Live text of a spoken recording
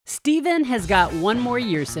Steven has got one more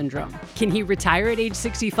year syndrome. Can he retire at age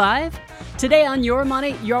 65? Today on Your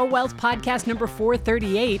Money, Your Wealth podcast number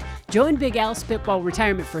 438, Joe and Big Al spitball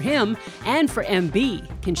retirement for him and for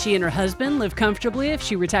MB. Can she and her husband live comfortably if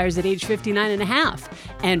she retires at age 59 and a half?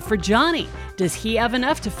 And for Johnny, does he have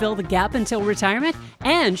enough to fill the gap until retirement?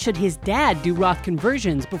 And should his dad do Roth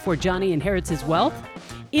conversions before Johnny inherits his wealth?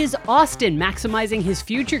 Is Austin maximizing his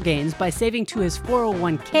future gains by saving to his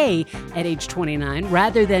 401k at age 29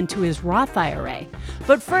 rather than to his Roth IRA?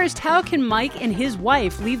 But first, how can Mike and his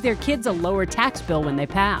wife leave their kids a lower tax bill when they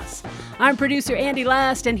pass? I'm producer Andy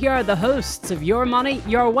Last, and here are the hosts of Your Money,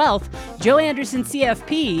 Your Wealth, Joe Anderson,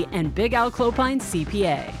 CFP, and Big Al Clopine,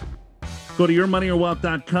 CPA. Go to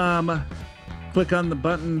yourmoneyyourwealth.com, click on the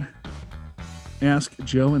button, Ask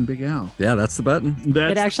Joe and Big Al. Yeah, that's the button.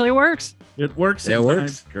 It actually works. It works. It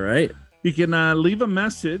works. Great. You can leave a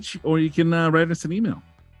message or you can write us an email.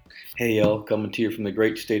 Hey, y'all. Coming to you from the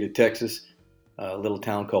great state of Texas, a little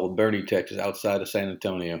town called Boerne, Texas, outside of San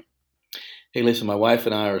Antonio. Hey, listen, my wife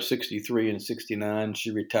and I are 63 and 69. She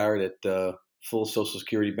retired at full Social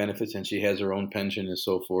Security benefits, and she has her own pension and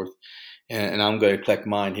so forth. And I'm going to collect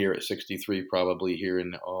mine here at 63, probably here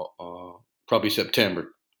in probably September.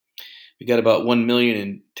 We got about $1 million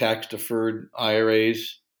in tax-deferred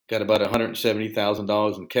IRAs. Got about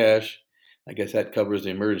 $170,000 in cash. I guess that covers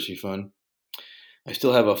the emergency fund. I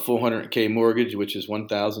still have a $400K mortgage, which is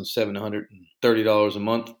 $1,730 a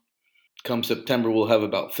month. Come September, we'll have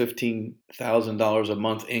about $15,000 a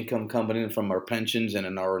month income coming in from our pensions and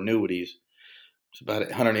in our annuities. It's about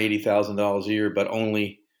 $180,000 a year, but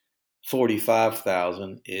only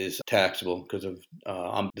 $45,000 is taxable because of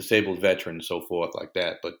I'm a disabled veteran and so forth like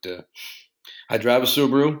that. But I drive a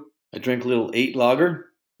Subaru. I drink a little 8 lager.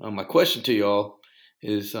 My question to y'all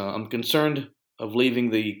is I'm concerned of leaving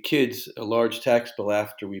the kids a large tax bill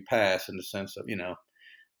after we pass, in the sense of,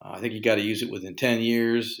 I think you got to use it within 10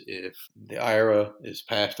 years if the IRA is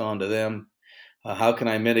passed on to them. How can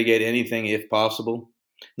I mitigate anything if possible?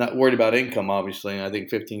 Not worried about income, obviously. I think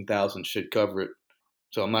 $15,000 should cover it.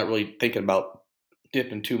 So I'm not really thinking about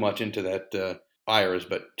dipping too much into that IRAs,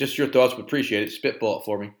 but just your thoughts, would appreciate it. Spitball it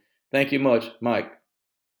for me. Thank you much, Mike.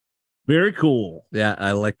 Very cool. Yeah,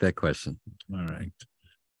 I like that question. All right.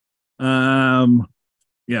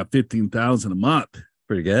 Yeah, $15,000 a month.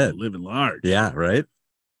 Pretty good. Living large. Yeah, right.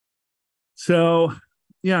 So,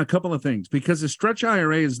 yeah, a couple of things, because the stretch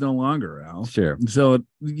IRA is no longer, Al. Sure. So,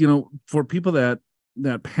 for people that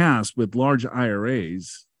pass with large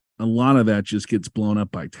IRAs, a lot of that just gets blown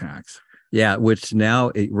up by tax. Yeah, which now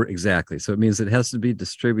exactly. So it means it has to be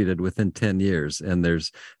distributed within 10 years, and there's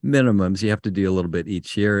minimums. You have to do a little bit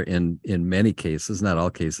each year in many cases, not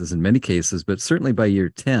all cases, in many cases, but certainly by year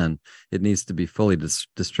 10, it needs to be fully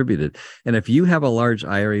distributed. And if you have a large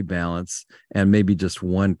IRA balance and maybe just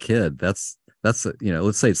one kid, that's let's say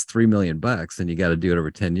it's $3 million and you got to do it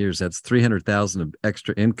over 10 years. That's $300,000 of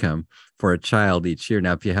extra income for a child each year.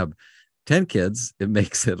 Now, if you have 10 kids, it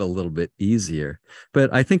makes it a little bit easier.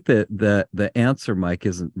 But I think that the answer, Mike,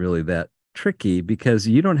 isn't really that tricky, because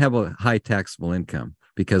you don't have a high taxable income,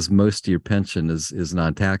 because most of your pension is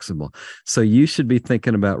non-taxable. So you should be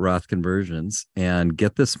thinking about Roth conversions and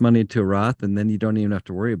get this money to a Roth, and then you don't even have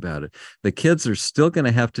to worry about it. The kids are still going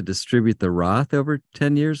to have to distribute the Roth over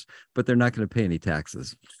 10 years, but they're not going to pay any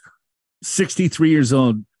taxes. 63 years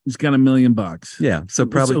old. He's got $1 million. Yeah. So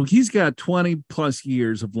he's got 20 plus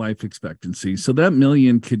years of life expectancy. So that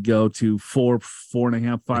million could go to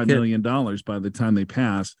 $4.5 million by the time they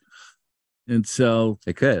pass. And so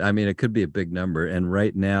it could. I mean, it could be a big number. And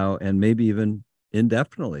right now, and maybe even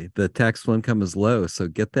indefinitely, the taxable income is low. So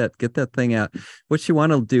get that thing out. What you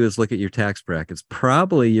want to do is look at your tax brackets.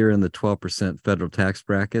 Probably you're in the 12% federal tax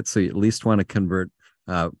bracket. So you at least want to convert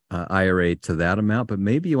IRA to that amount, but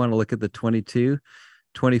maybe you want to look at the 24%.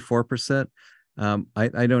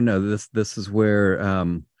 I don't know. This is where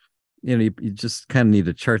you just kind of need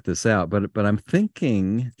to chart this out. But I'm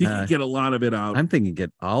thinking you can get a lot of it out. I'm thinking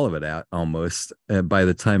get all of it out almost by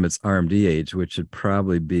the time it's RMD age, which should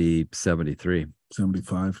probably be 73,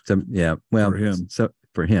 75. Yeah. Well, for him. So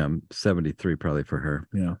for him, 73 probably for her.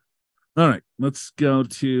 Yeah. All right. Let's go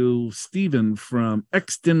to Stephen from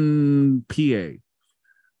Exton, PA.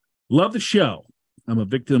 Love the show. I'm a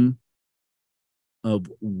victim of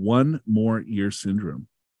one more year syndrome.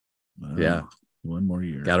 Yeah. 1 more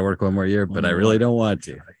year. Got to work 1 more year, but I really don't want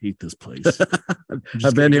to. I hate this place.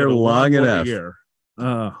 I've been here long enough.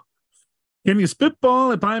 Can you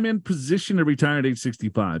spitball if I'm in position to retire at age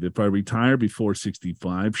 65? If I retire before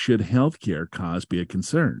 65, should healthcare costs be a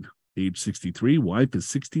concern? Age 63, wife is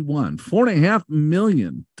 61. $4.5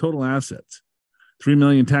 million total assets. $3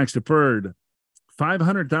 million tax deferred.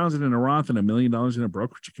 $500,000 in a Roth and $1 million in a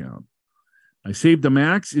brokerage account. I saved the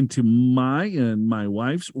max into my and my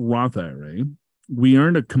wife's Roth IRA. We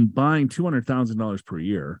earned a combined $200,000 per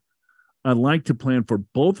year. I'd like to plan for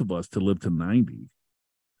both of us to live to 90.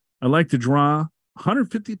 I'd like to draw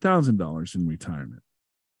 $150,000 in retirement.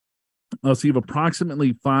 I'll save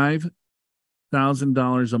approximately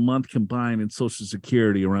 $5,000 a month combined in Social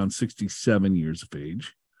Security around 67 years of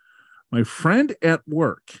age. My friend at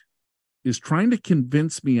work is trying to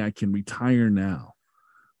convince me I can retire now,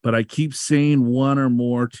 but I keep saying 1 or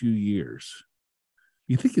more 2 years.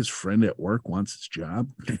 You think his friend at work wants his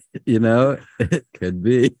job? It could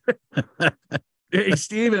be. Hey,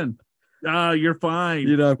 Stephen, you're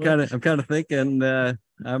fine. I'm kind of thinking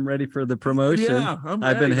I'm ready for the promotion. Yeah,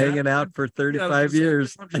 I've been hanging out for 35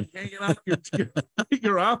 years. I'm just hanging out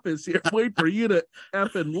your office here, wait for you to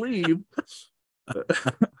effing leave.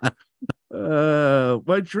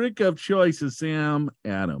 My drink of choice is Sam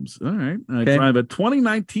Adams. All right. I drive a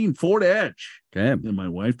 2019 Ford Edge. Okay. And my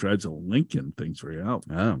wife drives a Lincoln. Thanks for your help.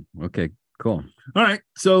 Oh, okay. Cool. All right.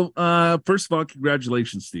 So, first of all,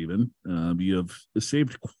 congratulations, Stephen. You have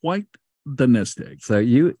saved quite the nest egg. So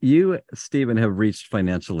you, Stephen, have reached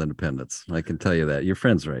financial independence. I can tell you that. Your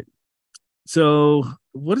friend's right. So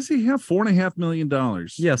what does he have? $4.5 million.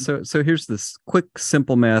 Yeah. So here's this quick,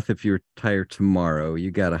 simple math. If you retire tomorrow,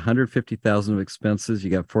 you got 150,000 of expenses.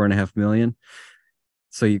 You got 4.5 million.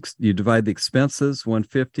 So you divide the expenses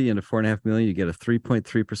 150 into 4.5 million. You get a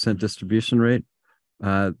 3.3% distribution rate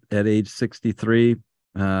at age 63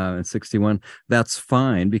 and 61. That's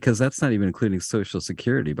fine because that's not even including Social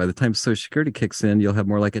Security. By the time Social Security kicks in, you'll have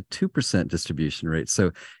more like a 2% distribution rate.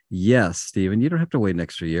 So yes, Stephen, you don't have to wait an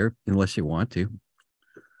extra year unless you want to.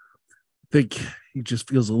 I think he just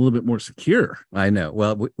feels a little bit more secure. I know.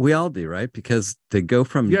 Well, we all do, right? Because to go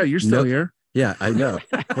from you're still here. Yeah, I know.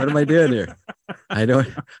 What am I doing here? I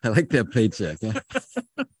like that paycheck.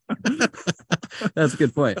 That's a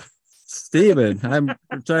good point. Stephen, I'm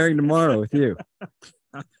retiring tomorrow with you.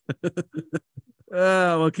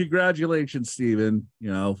 Well, congratulations, Stephen.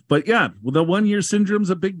 But yeah, the 1 year syndrome's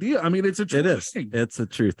a big deal. I mean, it's a true thing. It's a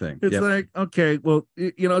true thing. It's like, okay, well,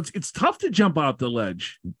 it's tough to jump off the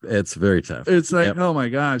ledge. It's very tough. It's like, oh my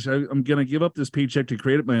gosh, I'm going to give up this paycheck to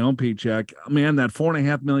create my own paycheck. Man, that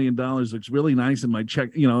 $4.5 million looks really nice in my check,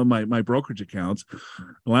 my brokerage accounts.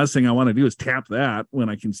 The last thing I want to do is tap that when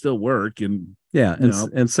I can still work. And yeah.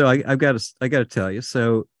 And so I got to tell you,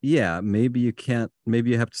 so yeah, maybe you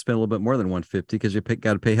have to spend a little bit more than 150 because you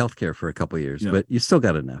got to pay healthcare for a couple of years, but you still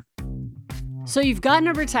got enough. So you've gotten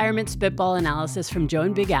a retirement spitball analysis from Joe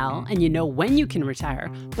and Big Al, and you know when you can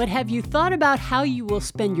retire, but have you thought about how you will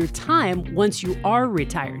spend your time once you are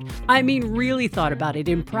retired? I mean, really thought about it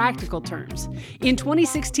in practical terms. In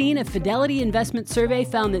 2016, a Fidelity investment survey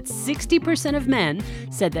found that 60% of men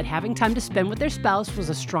said that having time to spend with their spouse was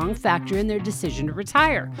a strong factor in their decision to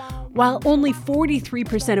retire, while only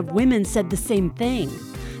 43% of women said the same thing.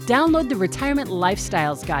 Download the Retirement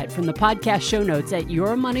Lifestyles Guide from the podcast show notes at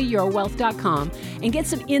yourmoneyyourwealth.com and get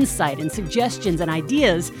some insight and suggestions and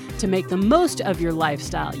ideas to make the most of your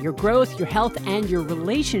lifestyle, your growth, your health, and your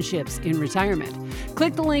relationships in retirement.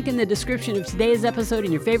 Click the link in the description of today's episode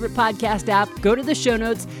in your favorite podcast app, go to the show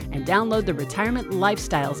notes, and download the Retirement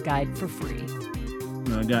Lifestyles Guide for free.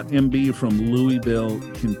 I got MB from Louisville,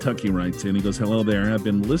 Kentucky writes in. He goes, hello there. I've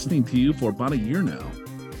been listening to you for about a year now.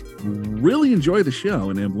 Really enjoy the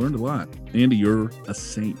show and have learned a lot. Andy, you're a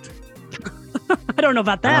saint. I don't know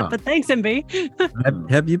about that, but thanks,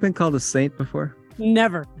 MB. Have you been called a saint before?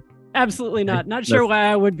 Never. Absolutely not. Not sure why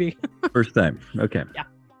I would be. First time. Okay.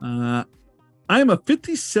 Yeah. I am a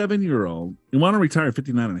 57-year-old and want to retire at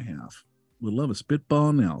 59 and a half. Would love a spitball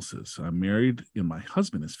analysis. I'm married and my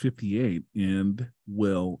husband is 58 and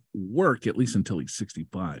will work at least until he's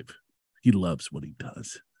 65. He loves what he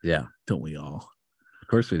does. Yeah. Don't we all? Of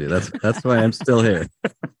course we do. That's why I'm still here.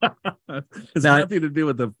 It's nothing to do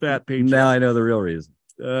with the fat paycheck. Now I know the real reason.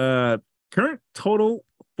 Current total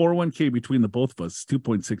 401k between the both of us is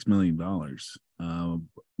 $2.6 million,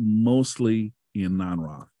 mostly in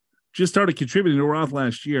non-Roth. Just started contributing to Roth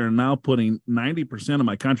last year and now putting 90% of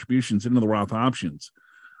my contributions into the Roth options.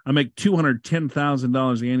 I make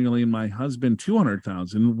 $210,000 annually and my husband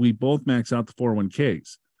 $200,000. We both max out the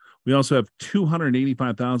 401ks. We also have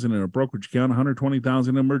 $285,000 in a brokerage account, $120,000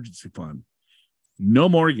 in emergency fund. No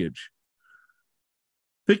mortgage.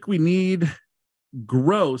 Think we need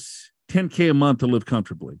gross $10K a month to live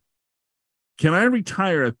comfortably. Can I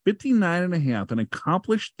retire at 59 and a half and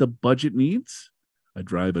accomplish the budget needs? I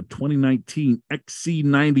drive a 2019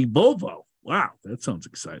 XC90 Volvo. Wow, that sounds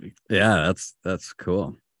exciting. Yeah, that's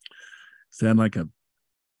cool. Sound like a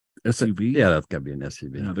SUV. Yeah, that's got to be an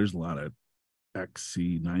SUV. Yeah, there's a lot of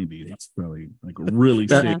XC90. That's probably like really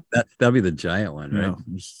That, safe. that'll be the giant one, right?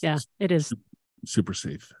 Yeah, it is. Super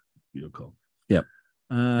safe vehicle. Yep.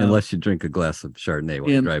 Unless you drink a glass of Chardonnay while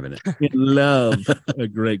you're driving it. Love a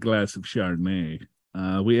great glass of Chardonnay.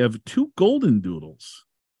 We have 2 golden doodles.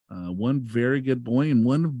 One very good boy and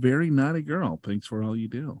one very naughty girl. Thanks for all you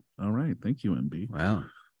do. All right. Thank you, MB. Wow.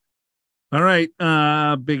 All right.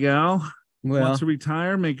 Big Al wants to Well,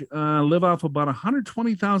 retire, live off about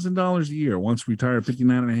 $120,000 a year. Wants to retire at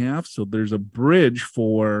 59 and a half. So there's a bridge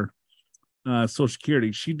for Social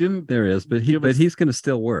Security. She didn't. there is, but he's going to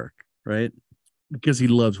still work, right? Because he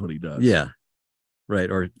loves what he does. Yeah.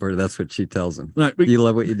 Right. Or that's what she tells him. Right, but You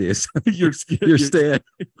love what you do. So you're staying.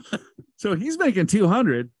 So he's making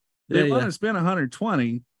 200. They Yeah, want to spend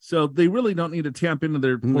 120. So they really don't need to tap into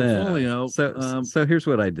their portfolio. No. So here's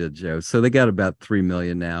what I did, Joe. So they got about 3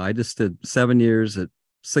 million now. I just did 7 years at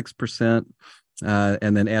 6%,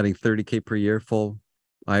 and then adding 30K per year full,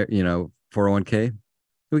 401k.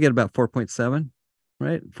 We get about 4.7,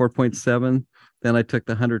 right? 4.7. Then I took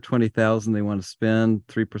the 120,000 they want to spend,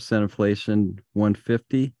 3% inflation,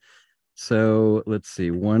 150. So let's see,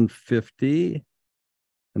 150.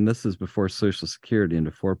 And this is before Social Security into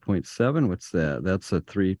 4.7. What's that? That's a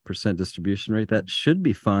 3% distribution rate. That should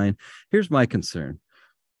be fine. Here's my concern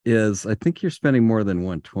is I think you're spending more than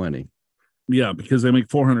 120. Yeah, because they make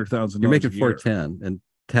 $400,000. You're making 410 and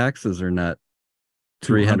taxes are not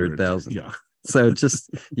 300,000. Yeah. So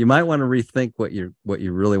you might want to rethink what you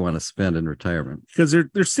really want to spend in retirement. Because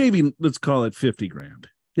they're saving, let's call it 50 grand.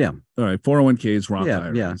 Yeah. All right. 401ks, Roth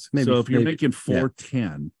IRAs. Yeah. So if you're making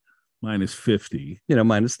 410 minus 50,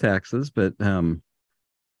 minus taxes, but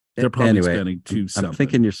they're probably spending something. I'm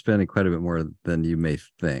thinking you're spending quite a bit more than you may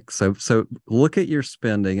think. So look at your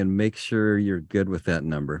spending and make sure you're good with that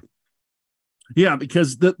number. Yeah,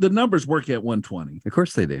 because the numbers work at 120. Of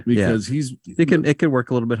course they do. Because it could work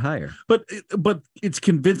a little bit higher. But it's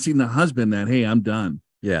convincing the husband that, hey, I'm done.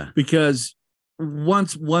 Yeah. Because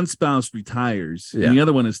once one spouse retires and the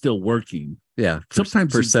other one is still working. Yeah.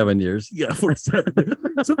 Sometimes for 7 years. Yeah, for 7 years.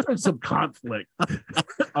 Sometimes some conflict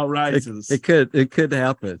arises. It could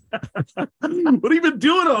happen. What have you been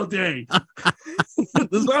doing all day?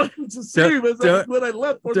 As long as it's the same as when I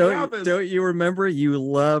left for the office. Don't you remember you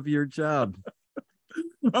love your job?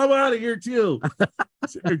 I'm out of here too.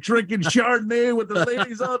 You're drinking Chardonnay with the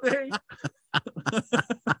ladies all day.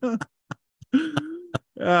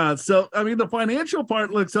 So I mean, the financial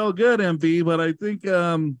part looks all good, MB, but I think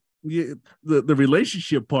the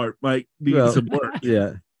relationship part might need some work.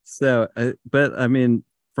 Yeah. So, but I mean,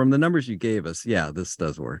 from the numbers you gave us, this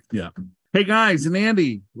does work. Yeah. Hey guys, and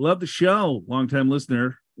Andy, love the show, longtime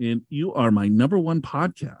listener, and you are my number one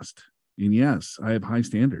podcast. And yes, I have high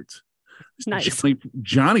standards. Nice.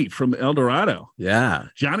 Johnny from El Dorado. Yeah.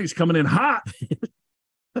 Johnny's coming in hot.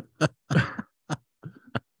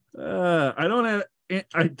 I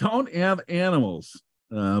don't have animals,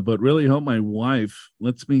 but really hope my wife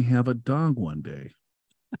lets me have a dog one day.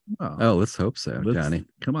 Oh, let's hope so, Johnny.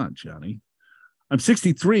 Come on, Johnny. I'm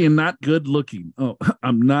 63 and not good looking. Oh,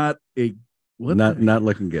 I'm not not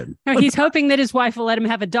looking good. No, he's hoping that his wife will let him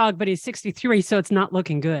have a dog, but he's 63, so it's not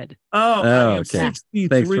looking good. Oh, okay.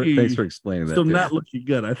 63. Thanks for explaining that. So not looking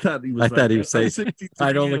good. I thought he was saying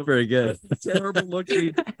I don't look very good. Terrible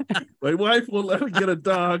looking. My wife won't let me get a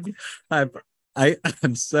dog. I'm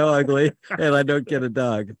so ugly and I don't get a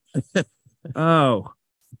dog. Oh,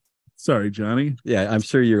 sorry, Johnny. Yeah, I'm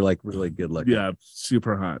sure you're like really good looking. Yeah,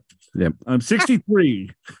 super hot. Yep. I'm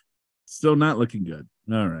 63, still not looking good.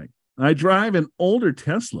 All right. I drive an older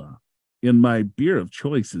Tesla, and my beer of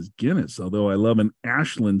choice is Guinness, although I love an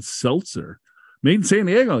Ashland Seltzer. Made in San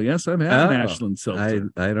Diego. Yes, I've had an Ashland Seltzer.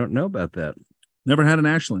 I don't know about that. Never had an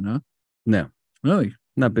Ashland, huh? No. Really?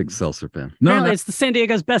 Not big seltzer fan. No, apparently it's the San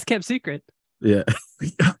Diego's best kept secret. Yeah.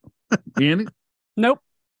 Andy? Nope.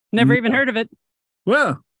 Never even heard of it.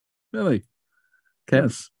 Well, really? Okay.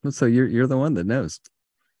 Yes. So you're the one that knows.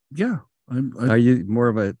 Yeah. Are you more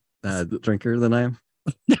of a drinker than I am?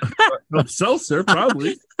 Seltzer,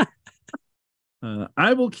 probably.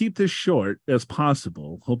 I will keep this short as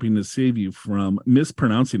possible, hoping to save you from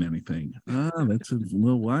mispronouncing anything. That's a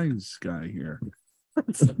little wise guy here.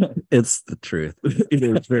 It's the truth. It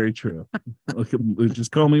is very true.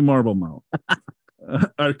 Just call me Marble Mouth.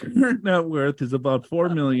 Our current net worth is about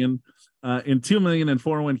 $4 million, and $2 million in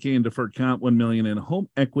 401k and deferred comp, $1 million in home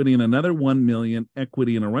equity, and another $1 million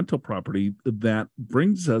equity in a rental property. That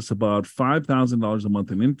brings us about $5,000 a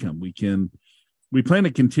month in income. We plan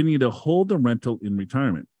to continue to hold the rental in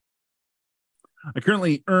retirement. I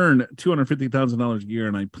currently earn $250,000 a year,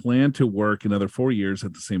 and I plan to work another 4 years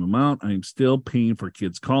at the same amount. I am still paying for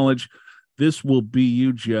kids' college. This will be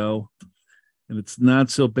you, Joe. And it's not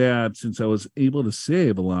so bad since I was able to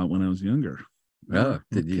save a lot when I was younger. Oh,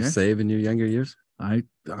 did you save in your younger years? I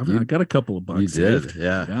got a couple of bucks. You did, saved.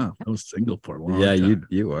 yeah. I was single for a long Yeah, time.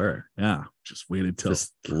 you were. Yeah, just waited till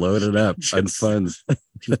Just load it up on funds.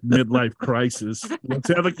 just midlife crisis. Let's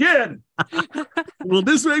have a kid. Will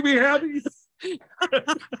this make me happy?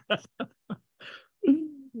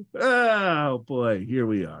 Oh boy, here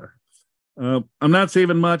we are. I'm not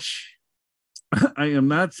saving much. I am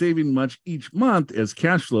not saving much each month as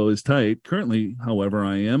cash flow is tight. Currently, however,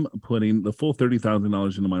 I am putting the full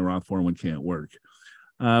 $30,000 into my Roth 401k at work.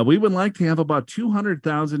 We would like to have about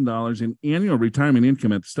 $200,000 in annual retirement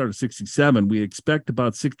income at the start of 67. We expect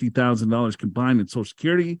about $60,000 combined in Social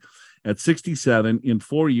Security at 67 in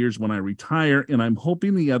 4 years when I retire, and I'm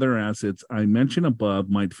hoping the other assets I mentioned above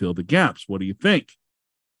might fill the gaps. What do you think?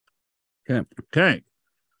 Okay.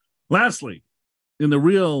 Lastly, in the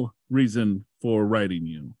real reason for writing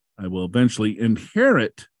you, I will eventually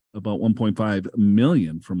inherit about $1.5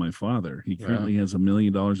 million from my father. He currently has $1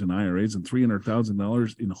 million in IRAs and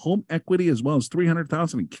 $300,000 in home equity, as well as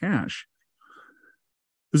 $300,000 in cash.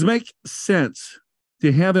 Does it make sense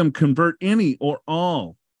to have him convert any or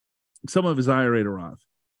all some of his IRA to Roth?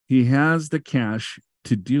 He has the cash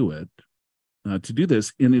to do it, to do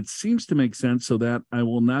this, and it seems to make sense so that I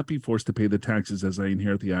will not be forced to pay the taxes as I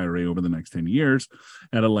inherit the IRA over the next 10 years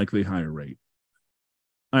at a likely higher rate.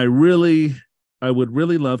 I would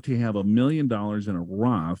really love to have $1 million in a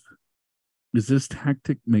Roth. Does this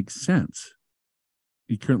tactic make sense?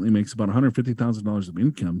 He currently makes about $150,000 of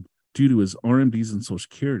income due to his RMDs and Social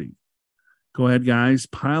Security. Go ahead, guys.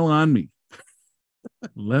 Pile on me.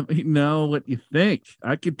 Let me know what you think.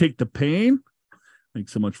 I could take the pain.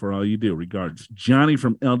 Thanks so much for all you do. Regards, Johnny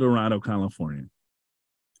from El Dorado, California.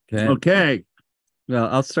 Okay. Well,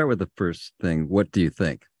 I'll start with the first thing. What do you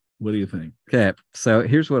think? What do you think? Okay. So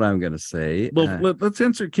here's what I'm going to say. Well, let's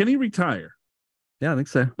answer. Can he retire? Yeah, I think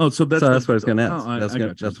so. Oh, so that's what I was going to ask. Oh,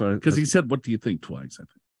 that's what, because he said, "What do you think?" twice. I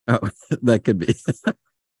think. Oh, that could be.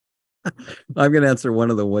 I'm going to answer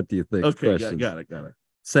one of the "What do you think?" questions. Got it.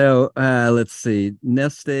 So let's see.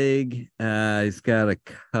 Nest egg. He's got a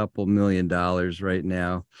couple $1 million right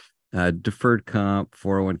now. Deferred comp,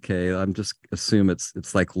 401k. I'm just assume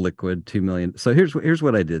it's like liquid, 2 million. So here's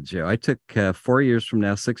what I did, Joe. I took 4 years from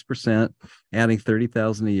now, 6%, adding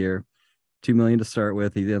 30,000 a year, 2 million to start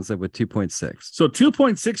with. He ends up with 2.6. So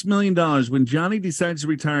 $2.6 million when Johnny decides to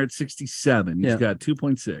retire at 67. He's got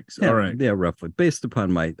 2.6. Yeah, all right. Yeah, roughly based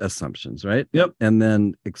upon my assumptions, right? Yep. And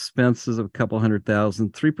then expenses of a couple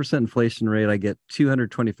 100,000, 3% inflation rate. I get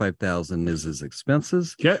 225,000 is his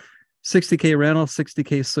expenses. Okay. 60K rental,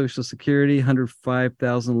 60K Social Security,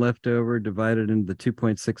 105,000 left over, divided into the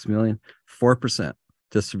 2.6 million, 4%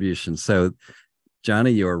 distribution. So, Johnny,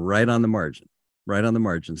 you're right on the margin.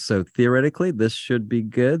 So theoretically, this should be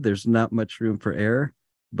good. There's not much room for error,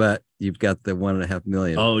 but you've got the 1.5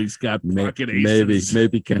 million. Oh, he's got pocket aces.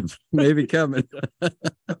 maybe coming.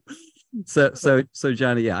 So,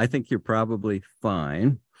 Johnny, yeah, I think you're probably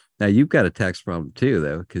fine. Now you've got a tax problem too,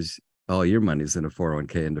 though, because all your money's in a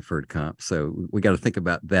 401k and deferred comp. So we got to think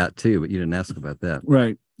about that too, but you didn't ask about that.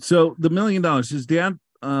 Right. So the $1 million, his dad,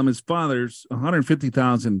 his father's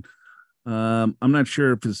 150,000. I'm not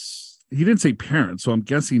sure if he didn't say parents. So I'm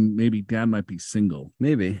guessing maybe dad might be single.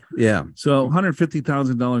 Maybe. Yeah. So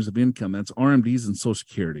 $150,000 of income, that's RMDs and Social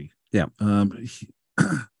Security. Yeah.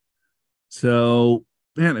 So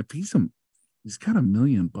man, if he's got $1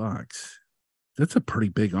 million, that's a pretty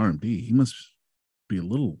big RMD. He must be a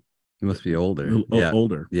little. He must be older.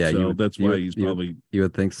 Older. Yeah. So that's why he's probably. You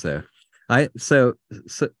would think so. I'll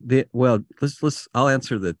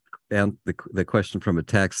answer the question from a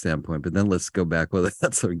tax standpoint, but then let's go back whether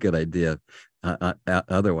that's a good idea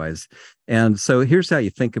otherwise. And so here's how you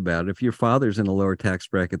think about it. If your father's in a lower tax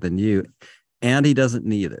bracket than you, and he doesn't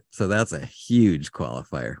need it, so that's a huge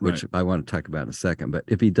qualifier, which I want to talk about in a second. But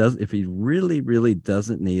if he really, really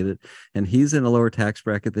doesn't need it, and he's in a lower tax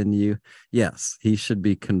bracket than you, yes, he should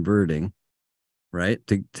be converting, right,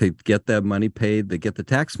 to get that money paid, to get the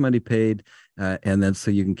tax money paid, and then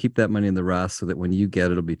so you can keep that money in the Roth so that when you get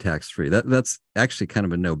it, it'll be tax free. That's actually kind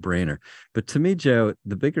of a no brainer. But to me, Joe,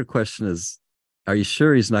 the bigger question is, are you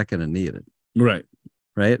sure he's not going to need it? Right.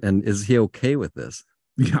 And is he okay with this?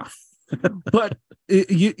 Yeah. But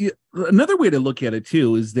another way to look at it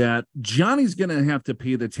too is that Johnny's going to have to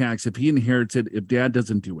pay the tax if he inherits it if dad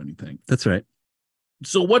doesn't do anything. That's right.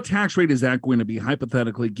 So what tax rate is that going to be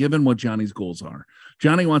hypothetically, given what Johnny's goals are?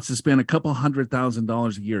 Johnny wants to spend a couple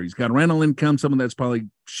 $100,000 a year. He's got rental income, some of that's probably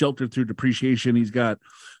sheltered through depreciation. He's got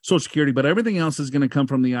Social Security, but everything else is going to come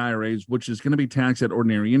from the IRAs, which is going to be taxed at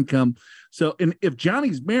ordinary income. So, and if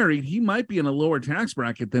Johnny's married, he might be in a lower tax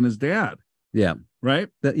bracket than his dad. Yeah. Right?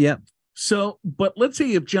 Yeah. So, but let's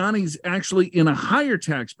say if Johnny's actually in a higher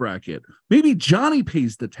tax bracket, maybe Johnny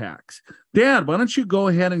pays the tax. Dad, why don't you go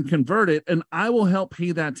ahead and convert it and I will help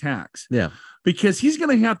pay that tax? Yeah. Because he's going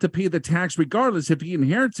to have to pay the tax regardless if he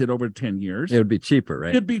inherits it over 10 years. It would be cheaper, right?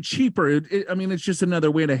 It'd be cheaper. I mean, it's just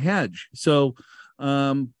another way to hedge. So,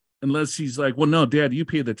 unless he's like, well, no, Dad, you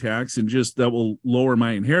pay the tax and just that will lower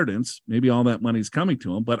my inheritance. Maybe all that money's coming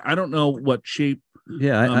to him, but I don't know what shape.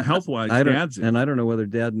 Yeah, health-wise, Dad's in. And I don't know whether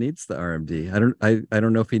Dad needs the RMD. I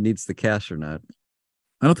don't know if he needs the cash or not.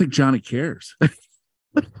 I don't think Johnny cares.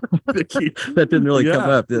 That didn't really come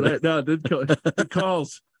up, did it? No, it didn't. He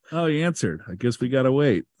calls. Oh, he answered. I guess we got to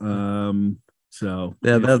wait. So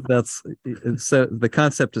that's so the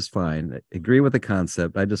concept is fine. I agree with the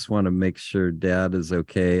concept. I just want to make sure Dad is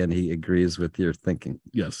okay and he agrees with your thinking.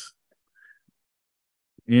 Yes.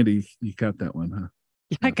 Andy, you got that one, huh?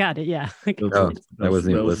 I got it. Yeah. I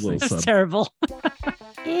wasn't even listening. That's terrible.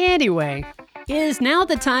 Anyway, is now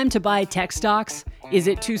the time to buy tech stocks? Is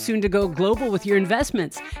it too soon to go global with your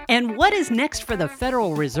investments? And what is next for the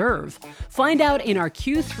Federal Reserve? Find out in our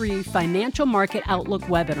Q3 Financial Market Outlook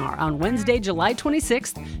webinar on Wednesday, July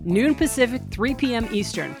 26th, noon Pacific, 3 p.m.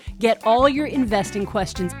 Eastern. Get all your investing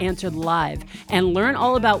questions answered live and learn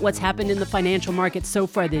all about what's happened in the financial markets so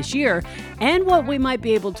far this year and what we might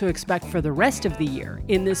be able to expect for the rest of the year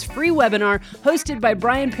in this free webinar hosted by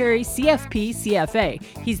Brian Perry, CFP CFA.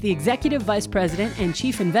 He's the Executive Vice President and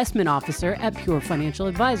Chief Investment Officer at Pure Financial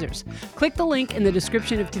Advisors. Click the link in the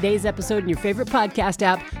description of today's episode in your favorite podcast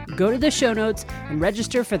app, go to the show notes, and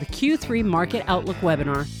register for the Q3 Market Outlook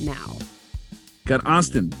webinar now. Got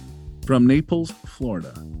Austin from Naples,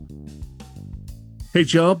 Florida. Hey,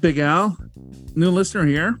 Joe, Big Al, new listener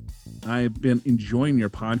here. I've been enjoying your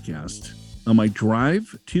podcast. On my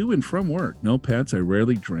drive to and from work, no pets, I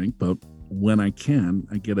rarely drink, but when I can,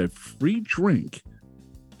 I get a free drink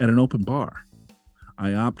at an open bar.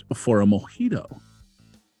 I opt for a mojito.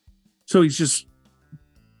 So he's just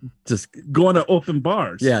going to open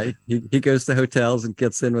bars. Yeah, he goes to hotels and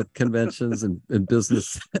gets in with conventions and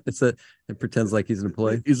business. It pretends like he's an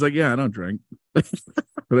employee. He's like, yeah, I don't drink. But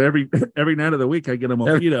every night of the week, I get a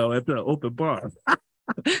mojito at the open bar.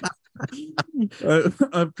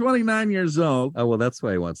 I'm 29 years old. Oh, well, that's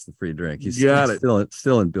why he wants the free drink. He's got it.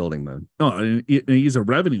 Still in building mode. Oh, and he's a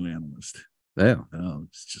revenue analyst. Yeah. Oh,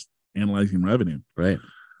 it's just analyzing revenue. Right.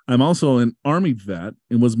 I'm also an Army vet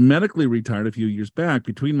and was medically retired a few years back.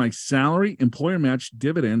 Between my salary, employer matched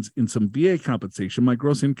dividends, and some VA compensation, my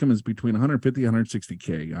gross income is between 150 and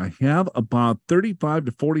 160K. I have about 35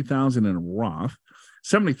 to 40,000 in a Roth,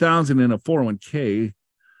 70,000 in a 401k.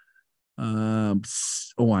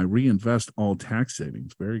 I reinvest all tax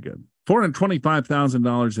savings. Very good.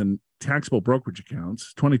 $425,000 in taxable brokerage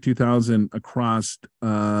accounts, 22,000 across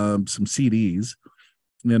some CDs,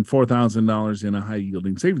 and then $4,000 in a high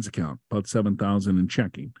yielding savings account, about $7,000 in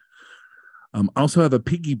checking. Also have a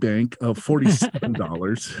piggy bank of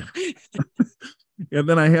 $47. And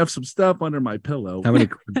then I have some stuff under my pillow. How many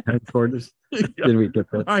quarters did we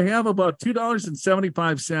get that? I have about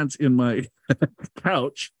 $2.75 in my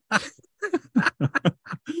couch.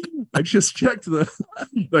 I just checked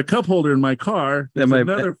the cup holder in my car. There's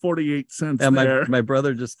another 48 cents there. My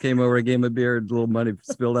brother just came over and gave him a beer, a little money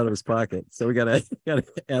spilled out of his pocket. So we gotta add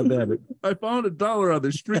that. I found $1 on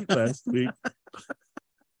the street last week.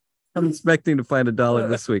 I'm expecting to find $1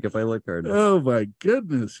 this week if I look hard enough. Oh my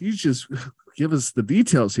goodness. You just give us the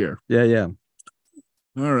details here. Yeah.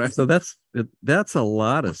 All right. So that's a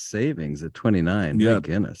lot of savings at 29. Yeah. My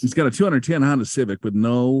goodness. He's got a 210 Honda Civic with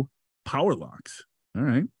no power locks. All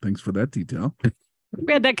right. Thanks for that detail.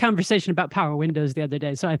 We had that conversation about power windows the other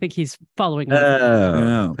day, so I think he's following up.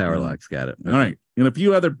 Oh, power locks. Got it. All right. And a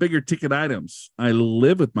few other bigger ticket items. I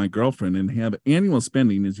live with my girlfriend and have annual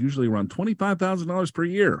spending is usually around $25,000 per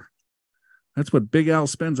year. That's what Big Al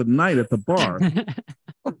spends a night at the bar.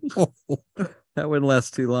 That wouldn't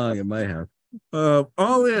last too long in my house.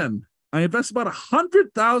 All in, I invest about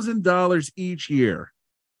 $100,000 each year,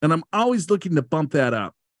 and I'm always looking to bump that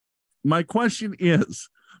up. My question is,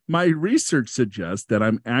 my research suggests that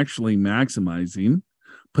I'm actually maximizing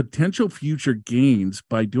potential future gains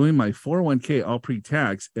by doing my 401k all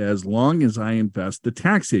pre-tax as long as I invest the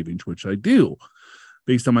tax savings, which I do.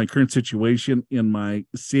 Based on my current situation in my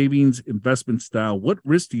savings investment style, what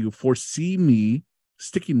risk do you foresee me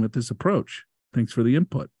sticking with this approach? Thanks for the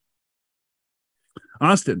input.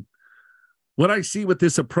 Austin, what I see with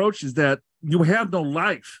this approach is that you have no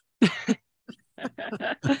life.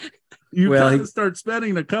 You got to start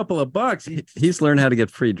spending a couple of bucks. He's learned how to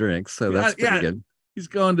get free drinks, so that's pretty good. He's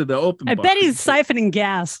going to the open I bar. bet he's siphoning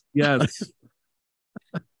gas. Yes.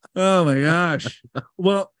 Oh my gosh.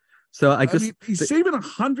 Well, so I guess he's saving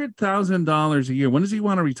 $100,000 a year. When does he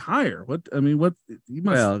want to retire? What he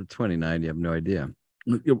must. Well, 29, you have no idea.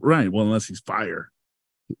 Right. Well, unless he's fired.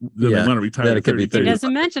 Then Yeah, they want to retire. then it could be He 30.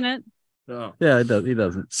 doesn't mention it. Oh. Yeah, he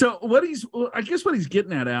doesn't. So I guess what he's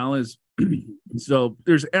getting at, Al, is so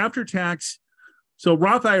there's after tax. So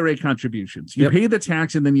Roth IRA contributions, you pay the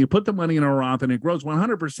tax and then you put the money in a Roth and it grows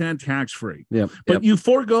 100% tax free. But you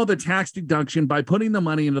forego the tax deduction by putting the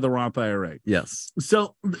money into the Roth IRA. Yes.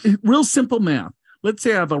 So real simple math. Let's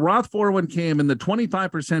say I have a Roth 401k. I'm in the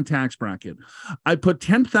 25% tax bracket. I put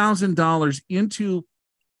 $10,000 into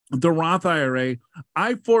the Roth IRA.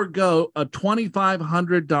 I forego a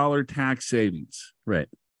 $2,500 tax savings. Right.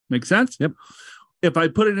 Make sense? Yep. If I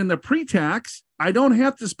put it in the pre-tax, I don't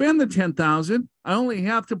have to spend the $10,000. I only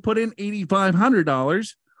have to put in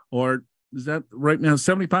 $8,500, or is that right now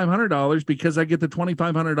 $7,500, because I get the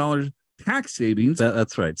 $2,500 tax savings.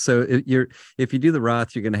 That's right. So if you do the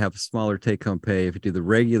Roth, you're going to have a smaller take-home pay. If you do the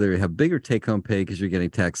regular, you have bigger take-home pay because you're getting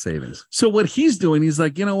tax savings. So what he's doing, he's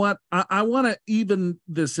like, you know what? I want to even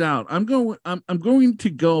this out. I'm going to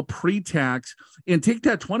go pre-tax and take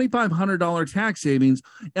that $2,500 tax savings,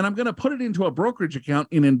 and I'm going to put it into a brokerage account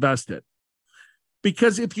and invest it.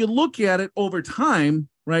 Because if you look at it over time,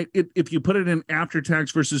 right, if you put it in after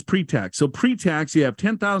tax versus pre-tax. So pre-tax, you have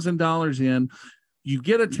 $10,000 in. You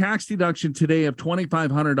get a tax deduction today of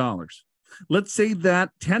 $2,500. Let's say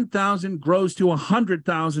that $10,000 grows to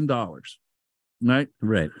 $100,000, right?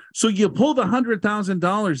 Right. So you pull the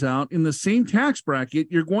 $100,000 out in the same tax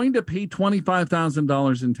bracket, you're going to pay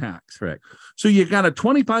 $25,000 in tax. Correct. So you got a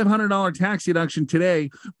 $2,500 tax deduction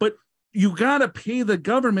today, but you got to pay the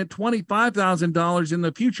government $25,000 in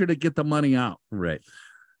the future to get the money out. Right.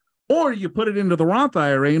 Or you put it into the Roth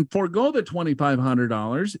IRA and forego the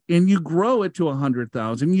 $2,500 and you grow it to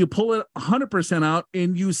 $100,000. You pull it 100% out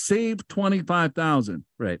and you save $25,000.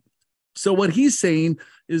 Right. So what he's saying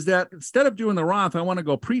is that instead of doing the Roth, I want to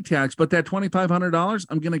go pre-tax, but that $2,500,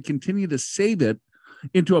 I'm going to continue to save it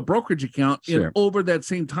into a brokerage account. Sure. And over that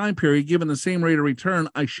same time period, given the same rate of return,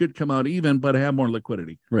 I should come out even, but I have more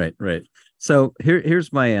liquidity. Right. Right. So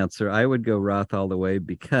here's my answer. I would go Roth all the way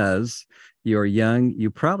because you're young. You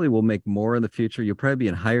probably will make more in the future. You'll probably be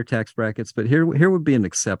in higher tax brackets, but here would be an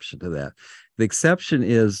exception to that. The exception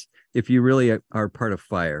is if you really are part of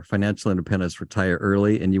FIRE, financial independence, retire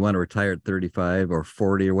early, and you want to retire at 35 or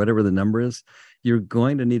 40 or whatever the number is, you're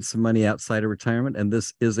going to need some money outside of retirement. And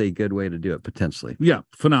this is a good way to do it potentially. Yeah.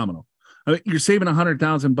 Phenomenal. I mean, you're saving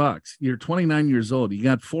 $100,000. You're 29 years old. You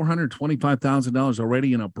got $425,000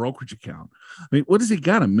 already in a brokerage account. I mean, what has he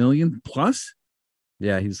got? $1 million plus?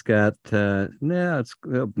 Yeah, he's got it's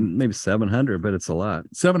maybe 700, but it's a lot.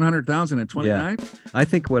 700,000 at 29. Yeah. I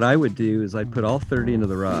think what I would do is I'd put all 30 into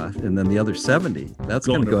the Roth, and then the other 70 that's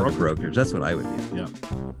going to go into brokerage. That's what I would do. Yeah.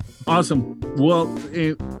 Awesome. Well,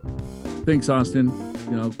 thanks, Austin.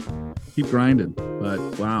 You know, keep grinding. But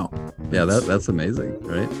wow. Yeah, that's amazing,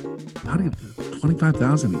 right? How do you get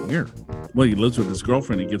 $25,000 a year? Well, he lives with his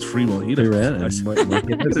girlfriend. He gets free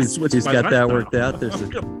mojitos. He's got that worked out.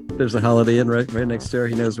 There's a Holiday Inn right next door.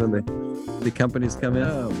 He knows when the companies come in.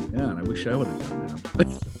 Oh, yeah, and I wish I would have done that.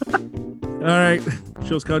 All right.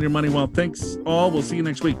 Show's called Your Money Well. Thanks all. We'll see you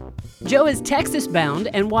next week. Joe is Texas bound,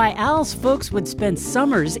 and why Al's folks would spend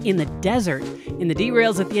summers in the desert in the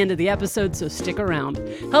derails at the end of the episode, so stick around.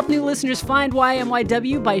 Help new listeners find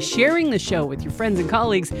YMYW by sharing the show with your friends and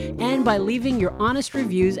colleagues and by leaving your honest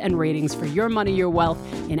reviews and ratings for Your Money, Your Wealth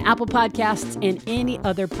in Apple Podcasts and any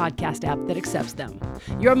other podcast app that accepts them.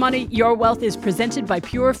 Your Money, Your Wealth is presented by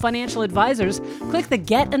Pure Financial Advisors. Click the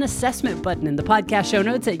Get an Assessment button in the podcast show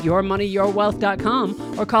notes at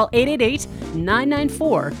yourmoneyyourwealth.com or call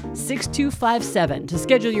 888-994-6257 to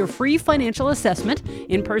schedule your free financial assessment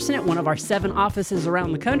in person at one of our 7 offices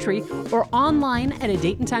around the country or online at a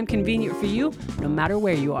date and time convenient for you, no matter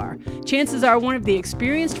where you are. Chances are one of the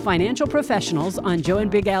experienced financial professionals on Joe and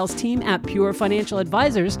Big Al's team at Pure Financial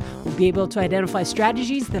Advisors will be able to identify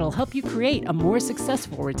strategies that'll help you create a more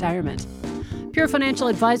successful retirement. Pure Financial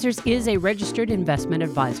Advisors is a registered investment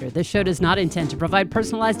advisor. This show does not intend to provide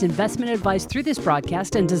personalized investment advice through this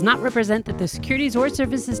broadcast and does not represent that the securities or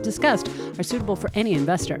services discussed are suitable for any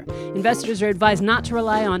investor. Investors are advised not to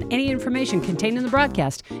rely on any information contained in the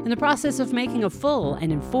broadcast in the process of making a full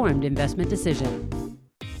and informed investment decision.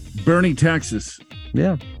 Bernie, Texas.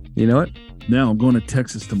 Yeah. You know what? No, I'm going to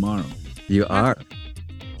Texas tomorrow. You are.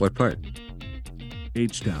 What part?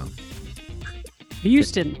 H-Town.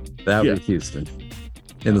 Houston. That Yeah. would be Houston.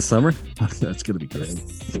 In the summer? That's going to be great.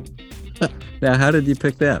 Now, how did you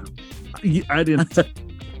pick that? I didn't.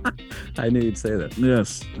 I knew you'd say that.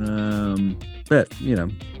 Yes. But,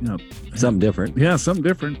 something different. Yeah, something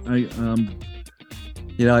different.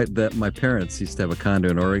 That my parents used to have a condo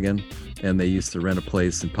in Oregon, and they used to rent a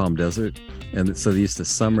place in Palm Desert. And so they used to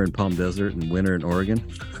summer in Palm Desert and winter in Oregon,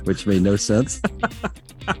 which made no sense.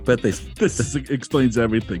 But This explains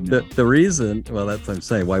everything. now. the reason, well, that's what I'm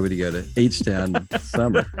saying. Why would you go to H-Town in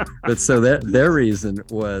summer? But so their reason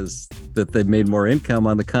was that they made more income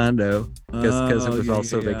on the condo because it was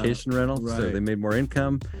also a vacation rental. So Right. they made more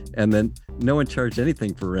income, and then no one charged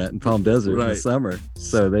anything for rent in Palm Desert in the Right. summer.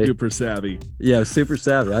 So they, Super savvy. super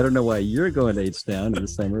savvy. I don't know why you're going to H-Town in the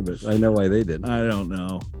summer, but I know why they did. I don't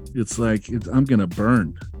know. It's like I'm gonna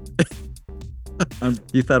burn.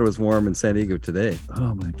 You thought it was warm in San Diego today.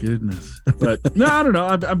 Oh my goodness! But no, I don't know.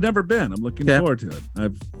 I've never been. I'm looking Yeah. forward to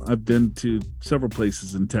it. I've been to several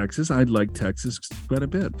places in Texas. I like Texas quite a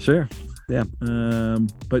bit. Sure.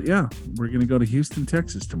 But yeah, we're gonna go to Houston,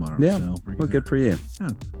 Texas tomorrow. Yeah. So we're Well, gonna, good for you.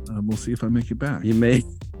 we'll see if I make it back. You may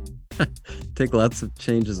take lots of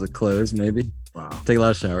changes of clothes, maybe. Wow. Take a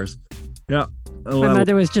lot of showers. My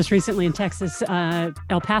mother was just recently in Texas,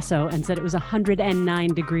 El Paso, and said it was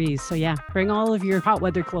 109 degrees. So yeah, bring all of your hot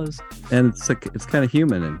weather clothes. And it's kind of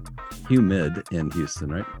humid in Houston,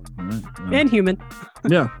 right? All right. Well, And human.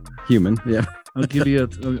 Human, yeah. I'll give you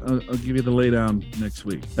the lay down next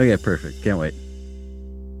week. Okay, perfect. Can't wait.